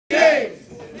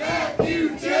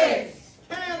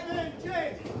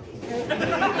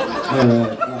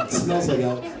Alright, it smells like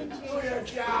elk.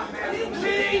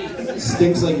 It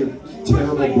stinks like your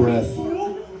terrible breath.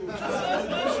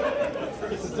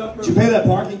 Did you pay that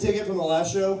parking ticket from the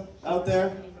last show out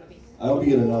there? I hope you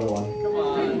get another one. Come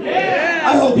on. Yeah.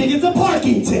 I hope he gets a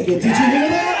parking ticket. Did you hear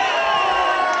that?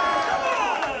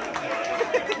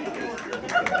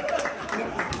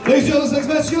 Ladies and gentlemen, this next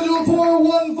match scheduled for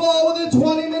one fall with a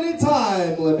 20-minute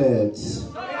time limit.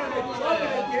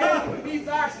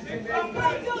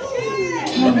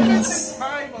 Canvas,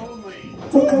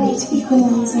 the great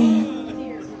equalizer,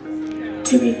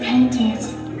 to be painted,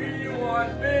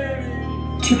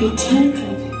 to be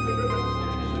tainted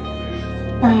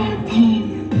by our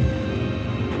pain.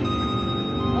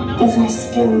 Is there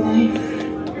still life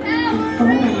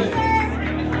before life?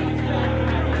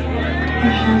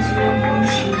 It has no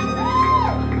motion,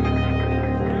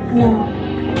 no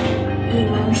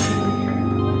emotion.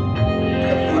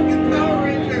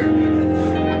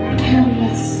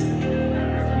 Canvas,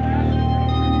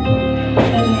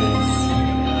 it is.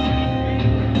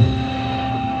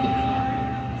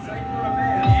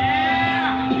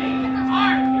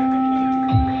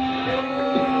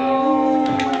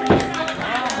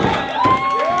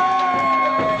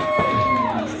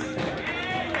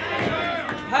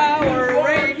 Power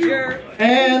Ranger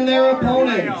And their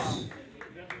opponents.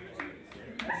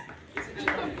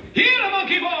 Here, the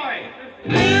monkey boy!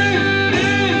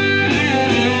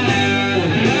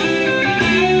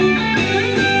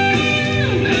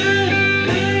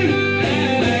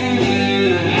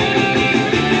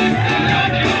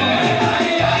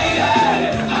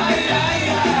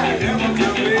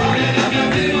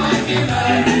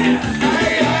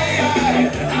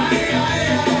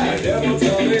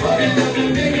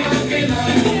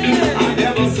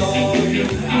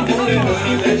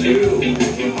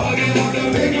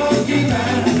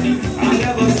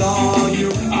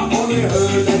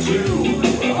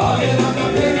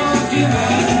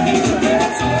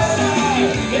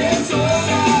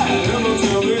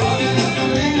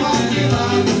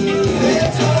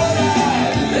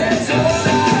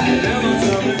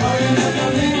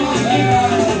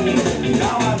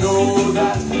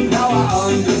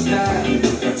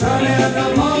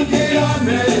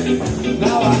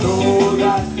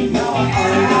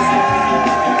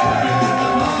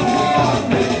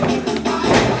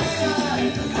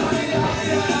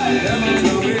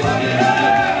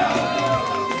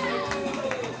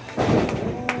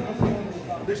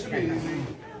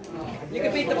 You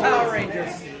can beat the Power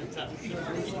Rangers.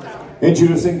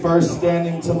 Introducing first,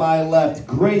 standing to my left,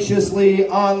 graciously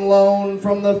on loan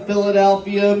from the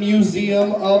Philadelphia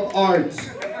Museum of Art.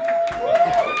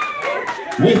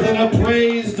 With an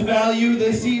appraised value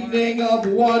this evening of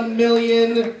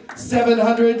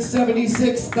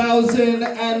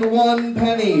 $1,776,001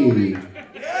 penny.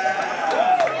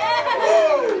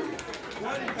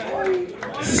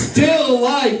 Still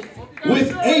life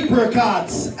with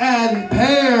Apricots and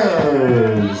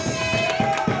Pears.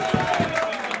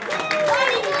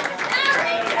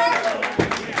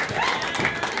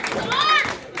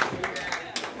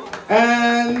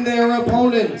 And their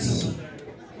opponents.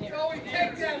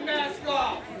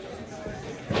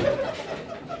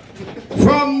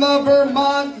 From the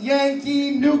Vermont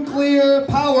Yankee Nuclear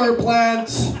Power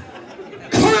Plant,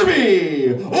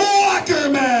 Kirby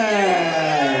Wackerman.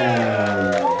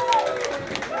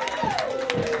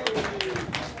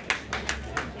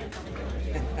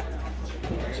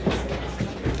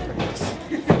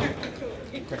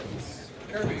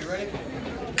 Kirby, you ready?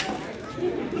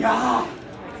 Yeah.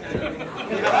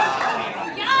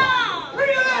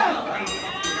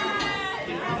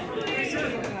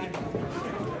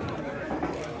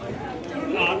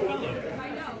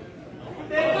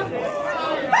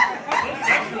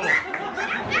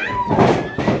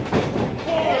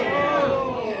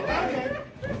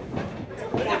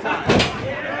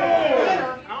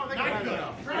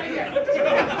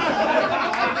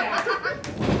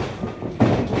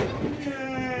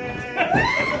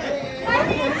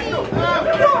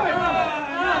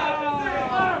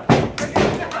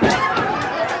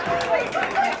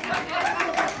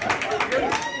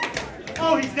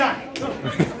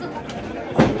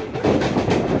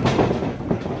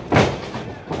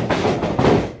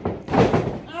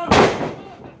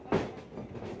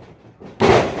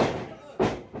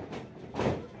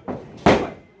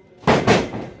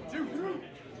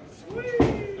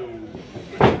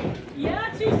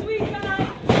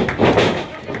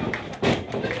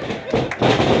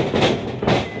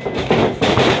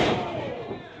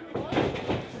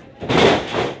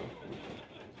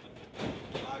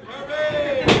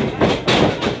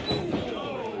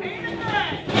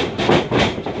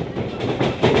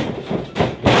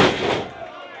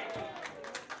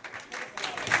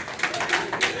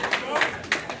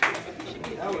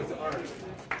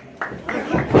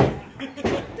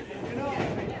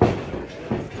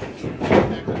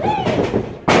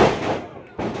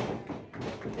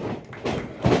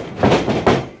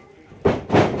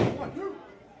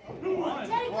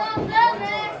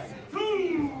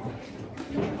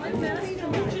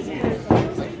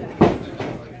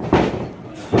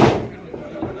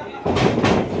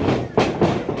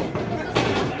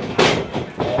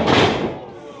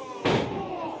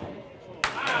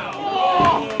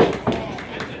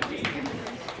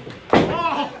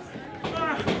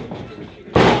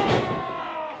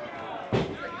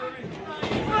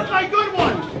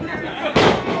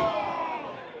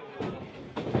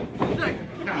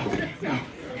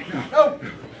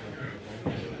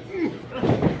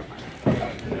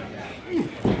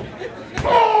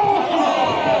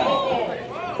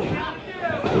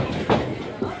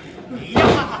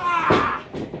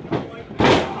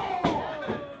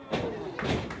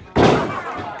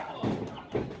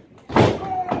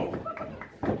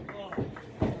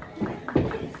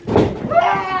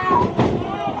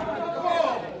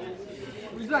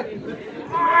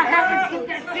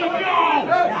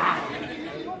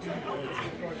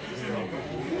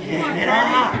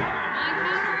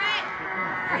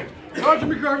 Talk to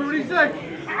me, Kirby. What do you think?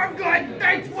 I'm good.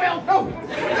 Thanks, Will. Oh.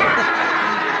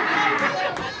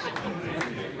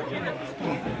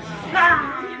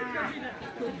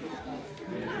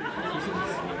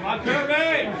 Come on,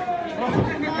 Kirby.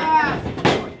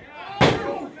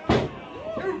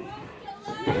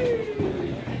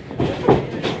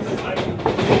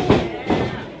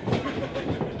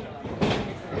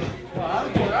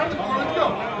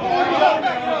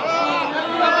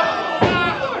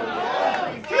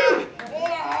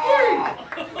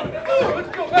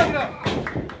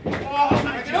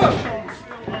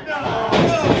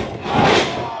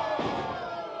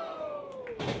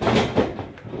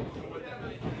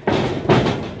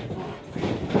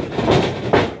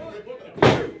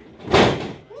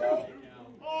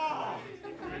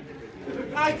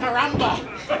 Ay, caramba!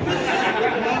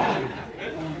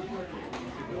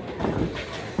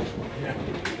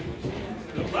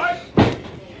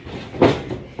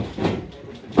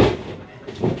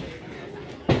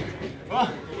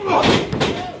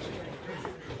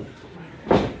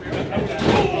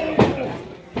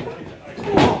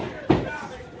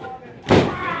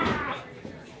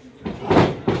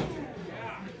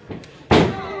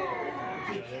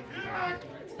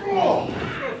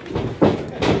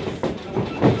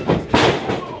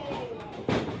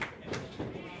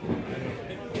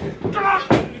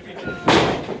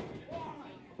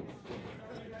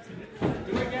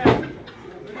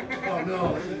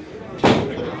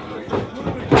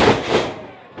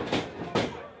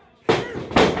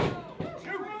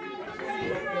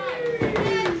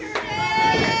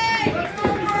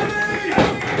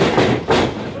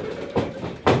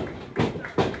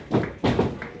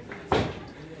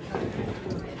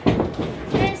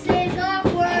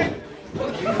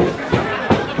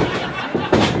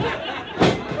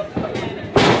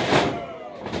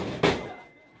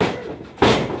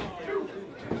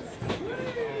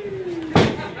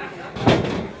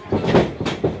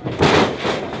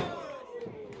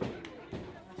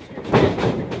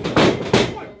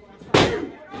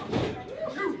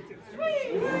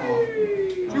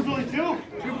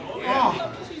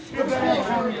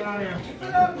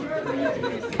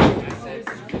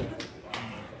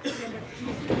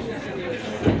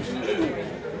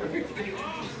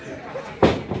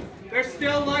 They're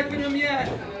still lifing him yet.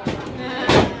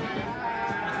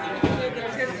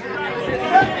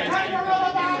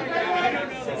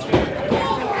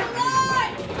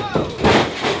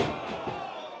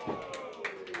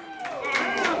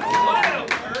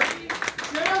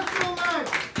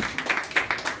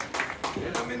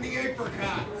 I'm in the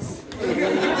apricots.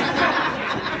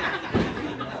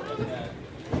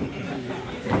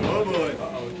 Oh boy.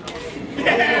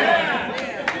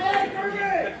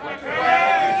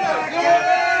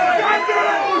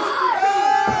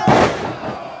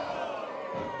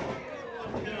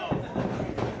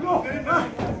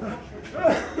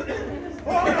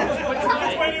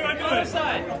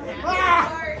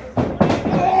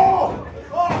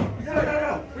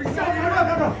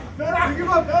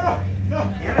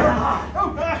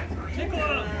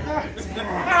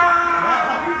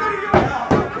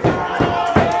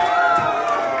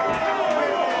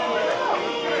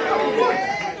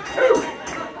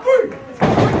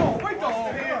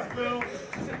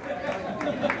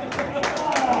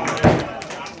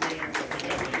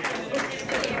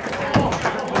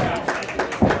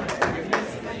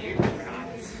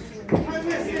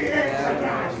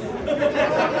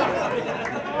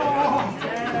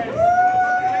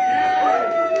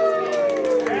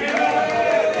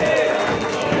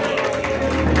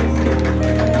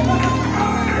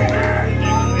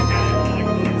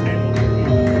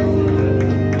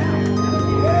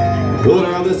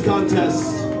 Winner of this contest,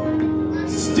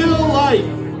 Still Life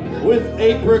with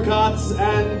Apricots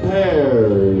and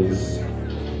Pears.